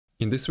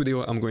In this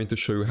video, I'm going to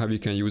show you how you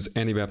can use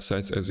any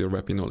websites as your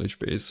Vapi knowledge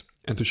base.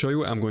 And to show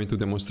you, I'm going to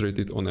demonstrate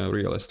it on a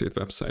real estate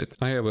website.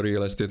 I have a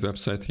real estate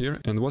website here,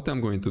 and what I'm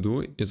going to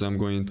do is I'm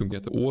going to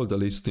get all the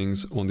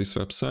listings on this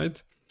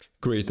website,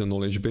 create a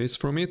knowledge base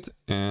from it,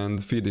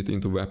 and feed it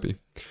into Vapi.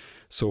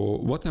 So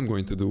what I'm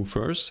going to do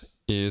first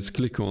is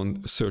click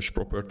on Search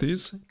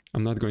Properties.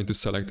 I'm not going to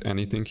select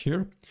anything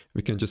here.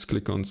 We can just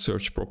click on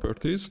Search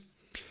Properties.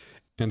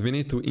 And we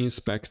need to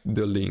inspect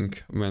the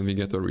link when we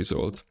get a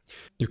result.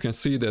 You can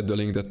see that the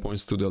link that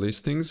points to the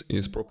listings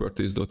is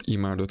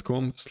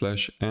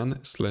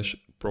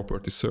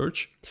properties.emar.com/n/property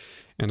search.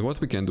 And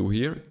what we can do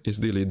here is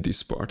delete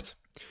this part.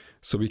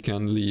 So we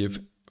can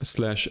leave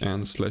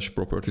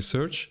 /n/property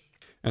search.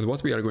 And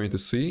what we are going to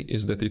see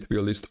is that it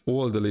will list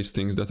all the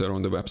listings that are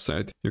on the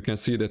website. You can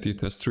see that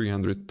it has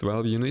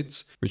 312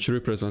 units, which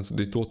represents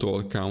the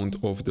total count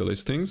of the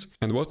listings.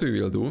 And what we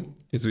will do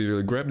is we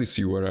will grab this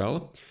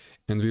URL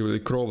and we will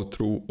crawl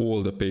through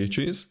all the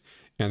pages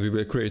and we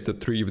will create a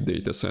Thrive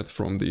dataset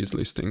from these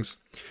listings.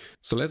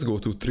 So let's go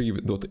to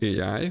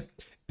thrive.ai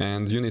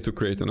and you need to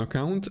create an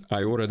account.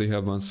 I already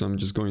have one, so I'm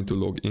just going to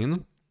log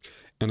in.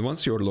 And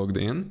once you're logged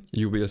in,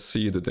 you will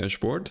see the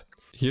dashboard.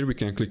 Here we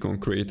can click on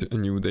create a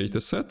new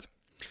dataset.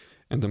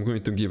 And I'm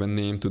going to give a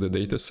name to the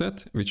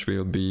dataset, which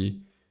will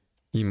be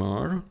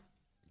Emar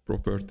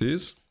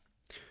properties.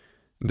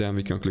 Then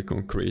we can click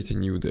on create a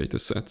new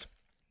dataset.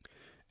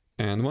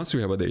 And once you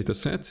have a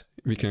dataset,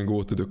 we can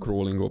go to the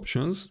crawling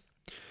options.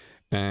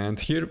 And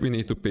here we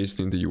need to paste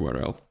in the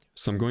URL.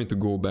 So I'm going to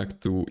go back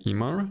to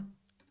Emar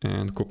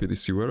and copy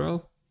this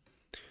URL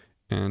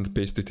and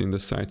paste it in the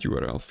site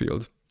URL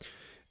field.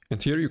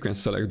 And here you can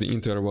select the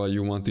interval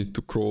you want it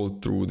to crawl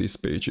through these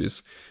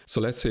pages.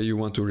 So let's say you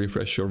want to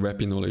refresh your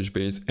Vapi knowledge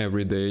base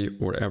every day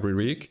or every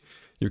week.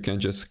 You can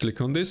just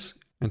click on this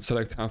and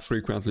select how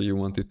frequently you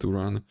want it to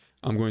run.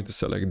 I'm going to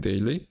select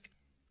daily.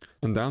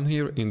 And down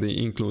here in the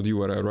include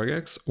URL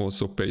regex,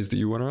 also paste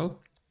the URL.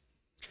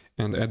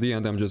 And at the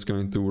end, I'm just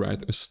going to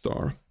write a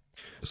star.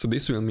 So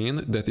this will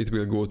mean that it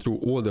will go through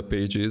all the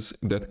pages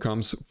that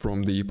comes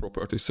from the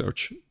property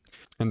search.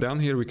 And down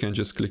here, we can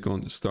just click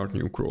on start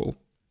new crawl.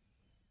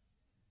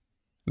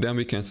 Then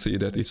we can see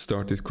that it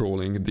started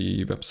crawling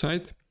the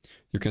website.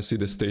 You can see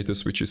the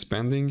status, which is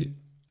pending.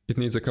 It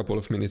needs a couple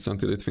of minutes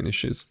until it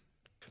finishes.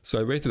 So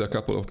I waited a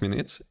couple of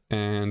minutes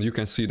and you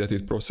can see that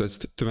it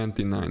processed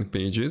 29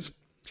 pages.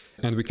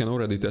 And we can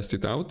already test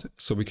it out.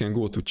 So we can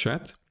go to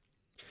chat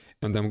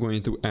and I'm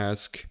going to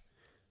ask,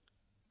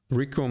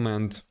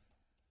 recommend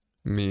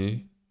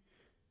me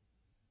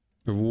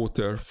a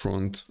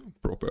waterfront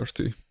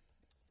property.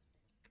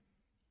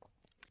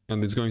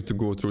 And it's going to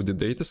go through the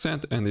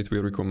dataset and it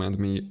will recommend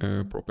me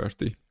a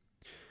property.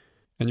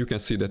 And you can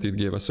see that it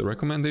gave us a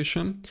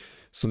recommendation.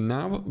 So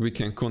now we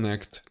can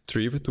connect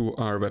Thrive to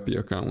our Vapi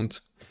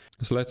account.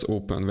 So let's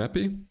open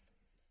Vapi.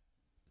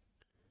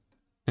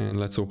 And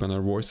let's open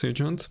our voice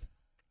agent.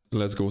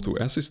 Let's go to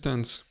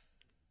assistants.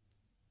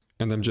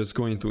 And I'm just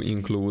going to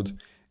include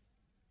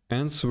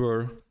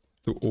answer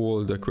to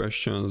all the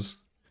questions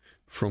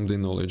from the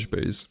knowledge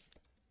base.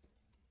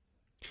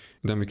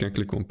 Then we can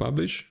click on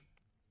publish.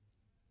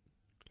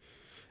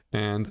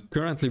 And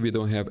currently we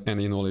don't have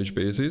any knowledge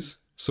bases,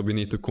 so we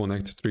need to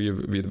connect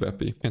Thrive with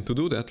Vapi. And to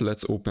do that,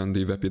 let's open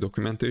the Vapi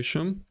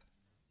documentation.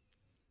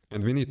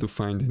 And we need to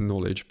find the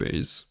knowledge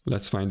base.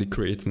 Let's find the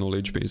create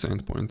knowledge base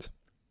endpoint.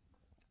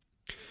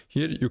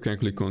 Here you can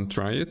click on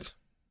try it.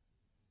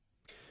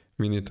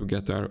 We need to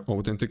get our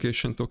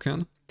authentication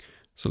token.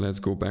 So let's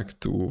go back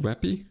to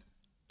Vapi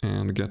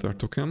and get our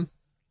token.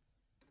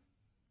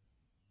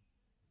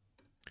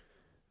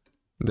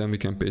 Then we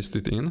can paste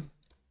it in.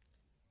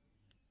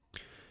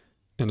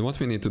 And what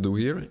we need to do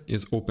here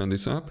is open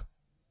this up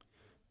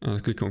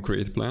and click on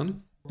create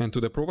plan. And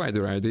to the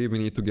provider ID, we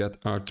need to get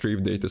our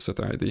Thrive dataset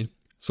ID.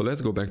 So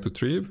let's go back to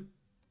Thrive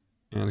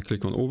and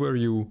click on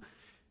overview.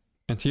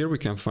 And here we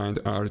can find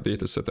our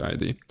dataset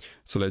ID.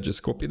 So let's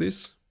just copy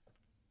this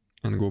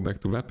and go back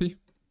to Vapi.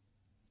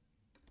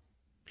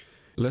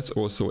 Let's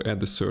also add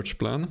the search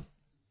plan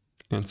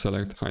and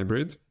select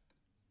hybrid.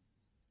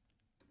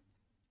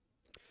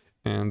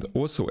 And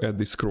also add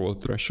the scroll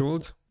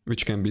threshold,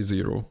 which can be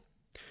 0.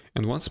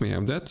 And once we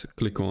have that,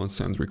 click on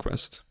send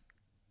request.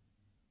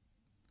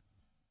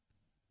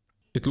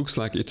 It looks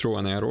like it threw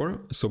an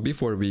error. So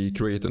before we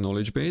create a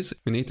knowledge base,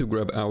 we need to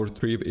grab our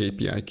Thrive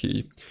API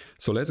key.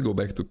 So let's go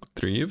back to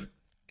Thrive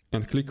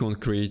and click on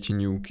create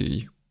new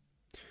key.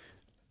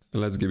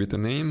 Let's give it a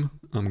name.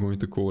 I'm going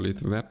to call it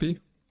Vapi.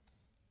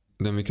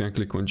 Then we can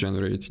click on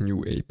generate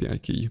new API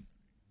key.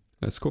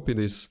 Let's copy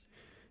this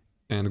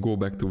and go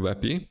back to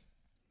Vapi.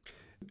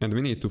 And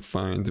we need to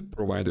find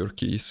provider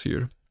keys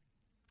here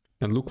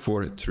and look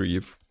for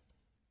Thrive.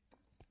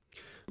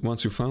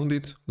 Once you found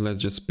it,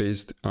 let's just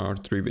paste our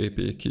Thrive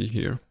API key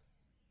here.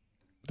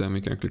 Then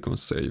we can click on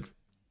save.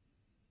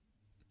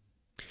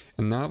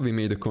 And now we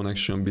made a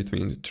connection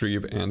between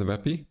Thrive and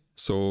Vapi.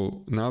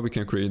 So now we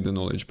can create the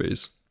knowledge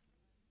base.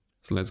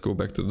 So let's go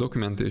back to the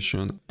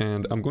documentation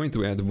and I'm going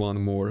to add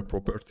one more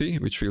property,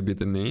 which will be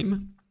the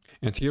name.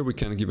 And here we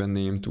can give a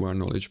name to our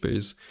knowledge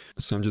base.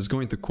 So I'm just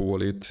going to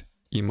call it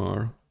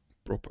IMAR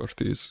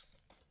properties.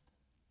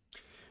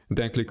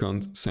 Then click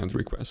on send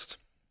request.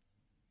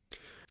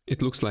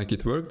 It looks like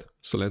it worked.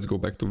 So let's go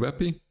back to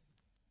Vapi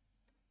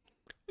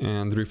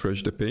and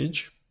refresh the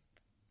page.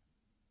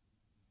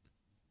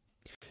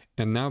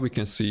 And now we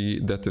can see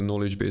that the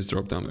knowledge base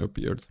dropdown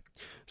appeared.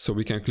 So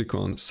we can click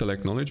on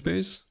select knowledge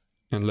base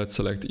and let's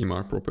select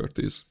IMAR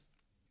properties.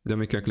 Then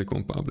we can click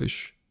on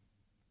publish.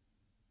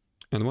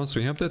 And once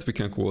we have that, we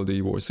can call the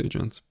voice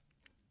agent.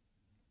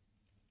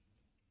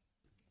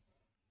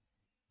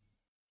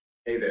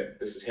 Hey there,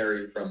 this is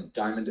Harry from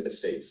Diamond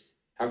Estates.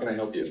 How can I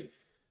help you?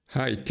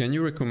 Hi, can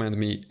you recommend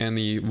me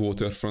any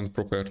waterfront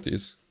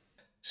properties?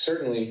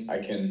 Certainly, I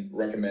can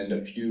recommend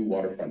a few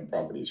waterfront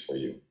properties for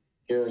you.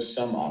 Here are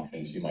some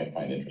options you might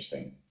find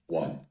interesting.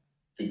 1.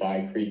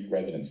 Dubai Creek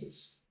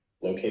Residences.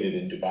 Located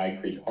in Dubai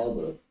Creek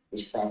Harbor,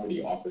 this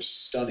property offers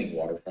stunning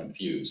waterfront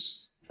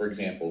views. For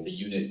example, the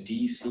unit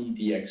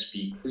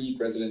DCDXB Creek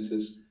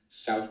Residences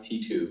South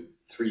P2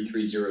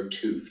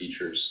 3302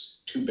 features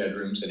 2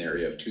 bedrooms, an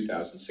area of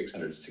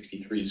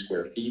 2,663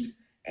 square feet,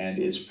 and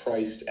is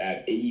priced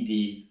at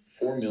AED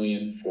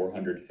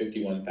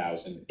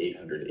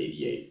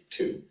 4,451,888.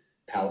 2.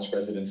 Palace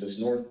Residences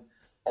North,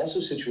 also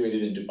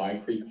situated in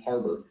Dubai Creek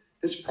Harbor,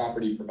 this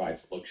property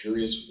provides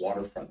luxurious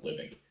waterfront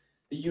living.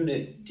 The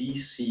unit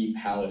DC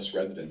Palace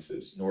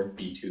Residences North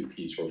B2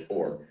 Peace Row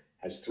 4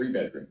 has 3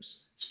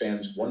 bedrooms,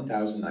 spans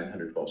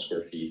 1,912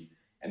 square feet,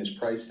 and is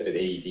priced at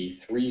AED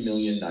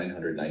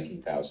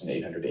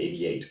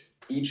 3,919,888.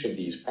 Each of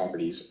these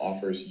properties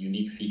offers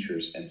unique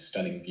features and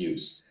stunning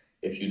views.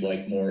 If you'd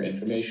like more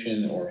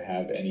information or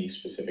have any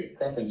specific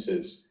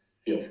preferences,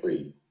 feel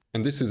free.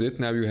 And this is it.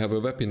 Now you have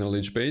a Vapi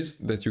knowledge base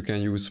that you can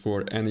use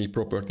for any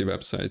property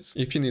websites.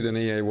 If you need an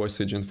AI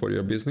voice agent for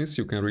your business,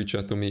 you can reach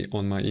out to me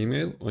on my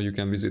email or you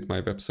can visit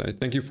my website.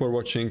 Thank you for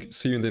watching.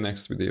 See you in the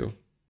next video.